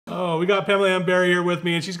Oh, we got Pamela Ann Berry here with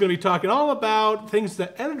me, and she's going to be talking all about things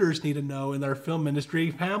that editors need to know in their film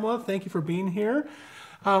industry. Pamela, thank you for being here.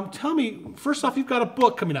 Tell me, first off, you've got a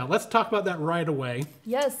book coming out. Let's talk about that right away.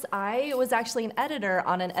 Yes, I was actually an editor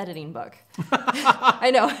on an editing book.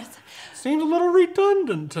 I know. Seems a little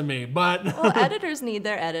redundant to me, but... Well, editors need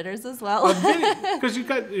their editors as well. Because you've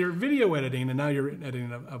got your video editing, and now you're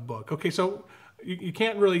editing a book. Okay, so you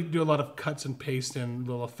can't really do a lot of cuts and paste and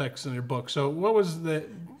little effects in your book. So what was the...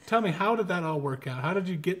 Tell me, how did that all work out? How did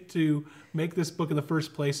you get to make this book in the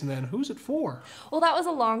first place, and then who's it for? Well, that was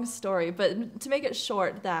a long story, but to make it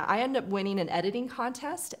short, that I ended up winning an editing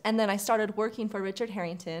contest, and then I started working for Richard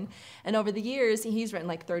Harrington, and over the years, he's written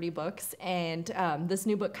like 30 books, and this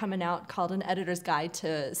new book coming out called An Editor's Guide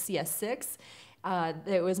to CS6,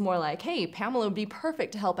 it was more like, hey, Pamela would be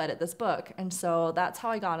perfect to help edit this book. And so that's how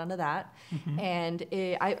I got onto that. Mm-hmm. And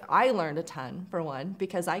I learned a ton, for one,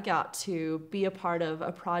 because I got to be a part of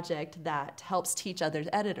a project that helps teach other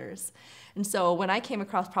editors. And so when I came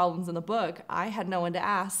across problems in the book, I had no one to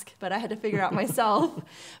ask, but I had to figure out myself.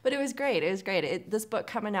 But it was great. It was great. This book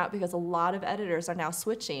coming out because a lot of editors are now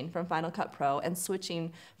switching from Final Cut Pro and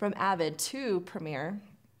switching from Avid to Premiere.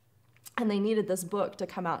 And they needed this book to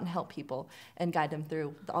come out and help people and guide them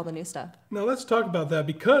through all the new stuff. Now let's talk about that,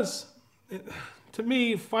 because to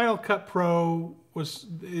me, Final Cut Pro was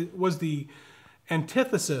the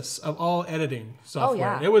antithesis of all editing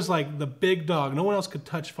software. Oh, yeah. It was like the big dog. No one else could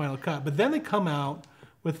touch Final Cut. But then they come out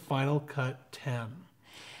with Final Cut 10.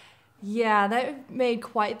 Yeah, that made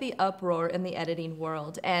quite the uproar in the editing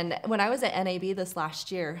world. And when I was at NAB this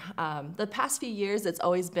last year, the past few years, it's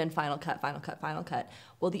always been Final Cut, Final Cut, Final Cut.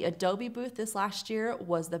 Well, the Adobe booth this last year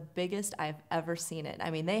was the biggest I've ever seen it.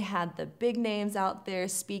 I mean, they had the big names out there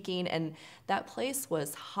speaking, and that place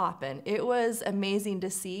was hopping. It was amazing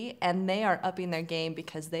to see, and they are upping their game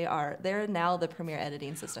because they're now the Premiere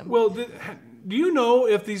editing system. Well, do you know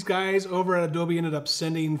if these guys over at Adobe ended up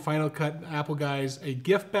sending Final Cut Apple guys a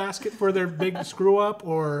gift basket for their big screw up,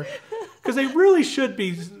 or because they really should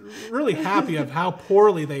be really happy of how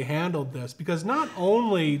poorly they handled this? Because not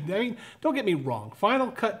only, I mean, don't get me wrong,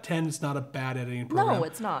 Final Cut 10 is not a bad editing program. No,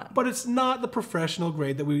 it's not. But it's not the professional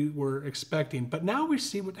grade that we were expecting. But now we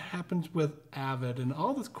see what happens with Avid and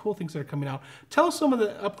all the cool things that are coming out. Tell us some of the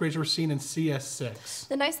upgrades we're seeing in CS6.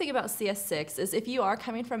 The nice thing about CS6 is if you are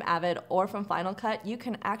coming from Avid or from Final Cut, you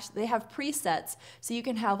can they have presets, so you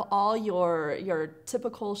can have all your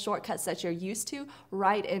typical shortcuts that you're used to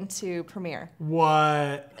right into Premiere.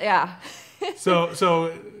 What? Yeah.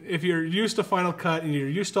 So if you're used to Final Cut and you're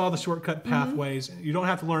used to all the shortcut pathways, you don't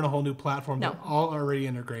have to learn a whole new platform. No. They're all already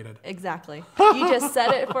integrated. Exactly. You just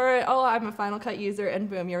set it for, oh, I'm a Final Cut user, and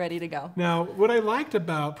boom, you're ready to go. Now, what I liked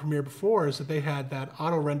about Premiere before is that they had that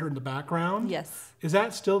auto render in the background. Yes. Is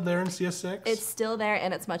that still there in CS6? It's still there,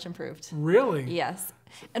 and it's much improved. Really? Yes.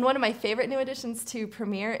 And one of my favorite new additions to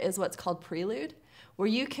Premiere is what's called Prelude, where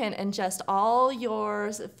you can ingest all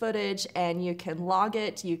your footage and you can log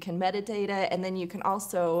it, you can metadata, and then you can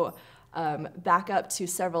also back up to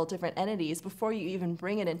several different entities before you even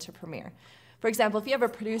bring it into Premiere. For example, if you have a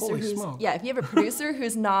producer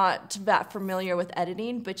who's not that familiar with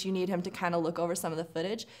editing, but you need him to kind of look over some of the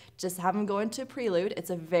footage, just have him go into Prelude.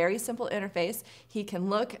 It's a very simple interface. He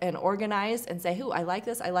can look and organize and say, "Ooh, I like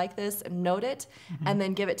this, and note it, and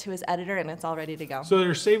then give it to his editor, and it's all ready to go. So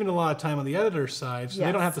they're saving a lot of time on the editor side, so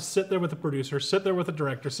they don't have to sit there with the producer, sit there with the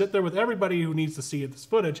director, sit there with everybody who needs to see this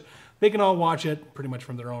footage. They can all watch it pretty much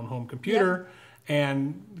from their own home computer. Yep.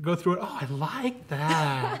 And go through it. Oh, I like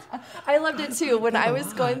that. I loved it too. When I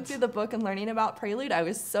was going through the book and learning about Prelude, I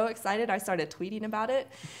was so excited. I started tweeting about it.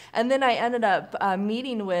 And then I ended up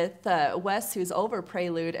meeting with Wes, who's over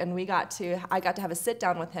Prelude, and I got to have a sit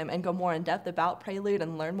down with him and go more in depth about Prelude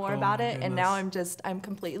and learn more about it. And now I'm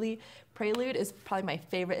completely, Prelude is probably my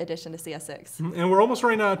favorite addition to CS6. And we're almost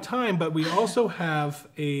running out of time, but we also have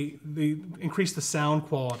they increased the sound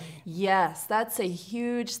quality. Yes, that's a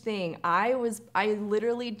huge thing. I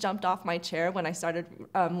literally jumped off my chair when I started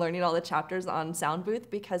learning all the chapters on Sound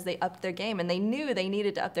Booth, because they upped their game, and they knew they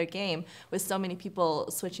needed to up their game with so many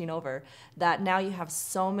people switching over, that now you have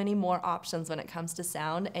so many more options when it comes to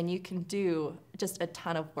sound, and you can do just a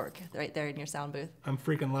ton of work right there in your sound booth. I'm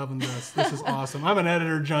freaking loving this. This is awesome. I'm an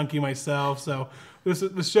editor junkie myself, so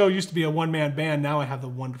this show used to be a one-man band. Now I have the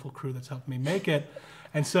wonderful crew that's helping me make it.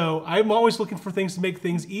 And so I'm always looking for things to make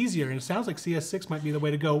things easier, and it sounds like CS6 might be the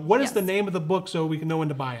way to go. What is the name of the book so we can know when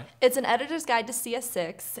to buy it? It's An Editor's Guide to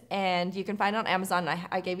CS6, and you can find it on Amazon.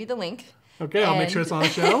 I gave you the link. Okay, I'll make sure it's on the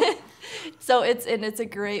show. So it's a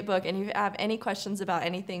great book, and if you have any questions about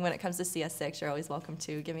anything when it comes to CS6, you're always welcome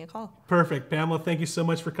to give me a call. Perfect. Pamela, thank you so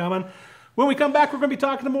much for coming. When we come back, we're going to be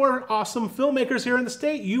talking to more awesome filmmakers here in the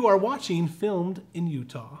state. You are watching Filmed in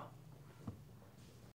Utah.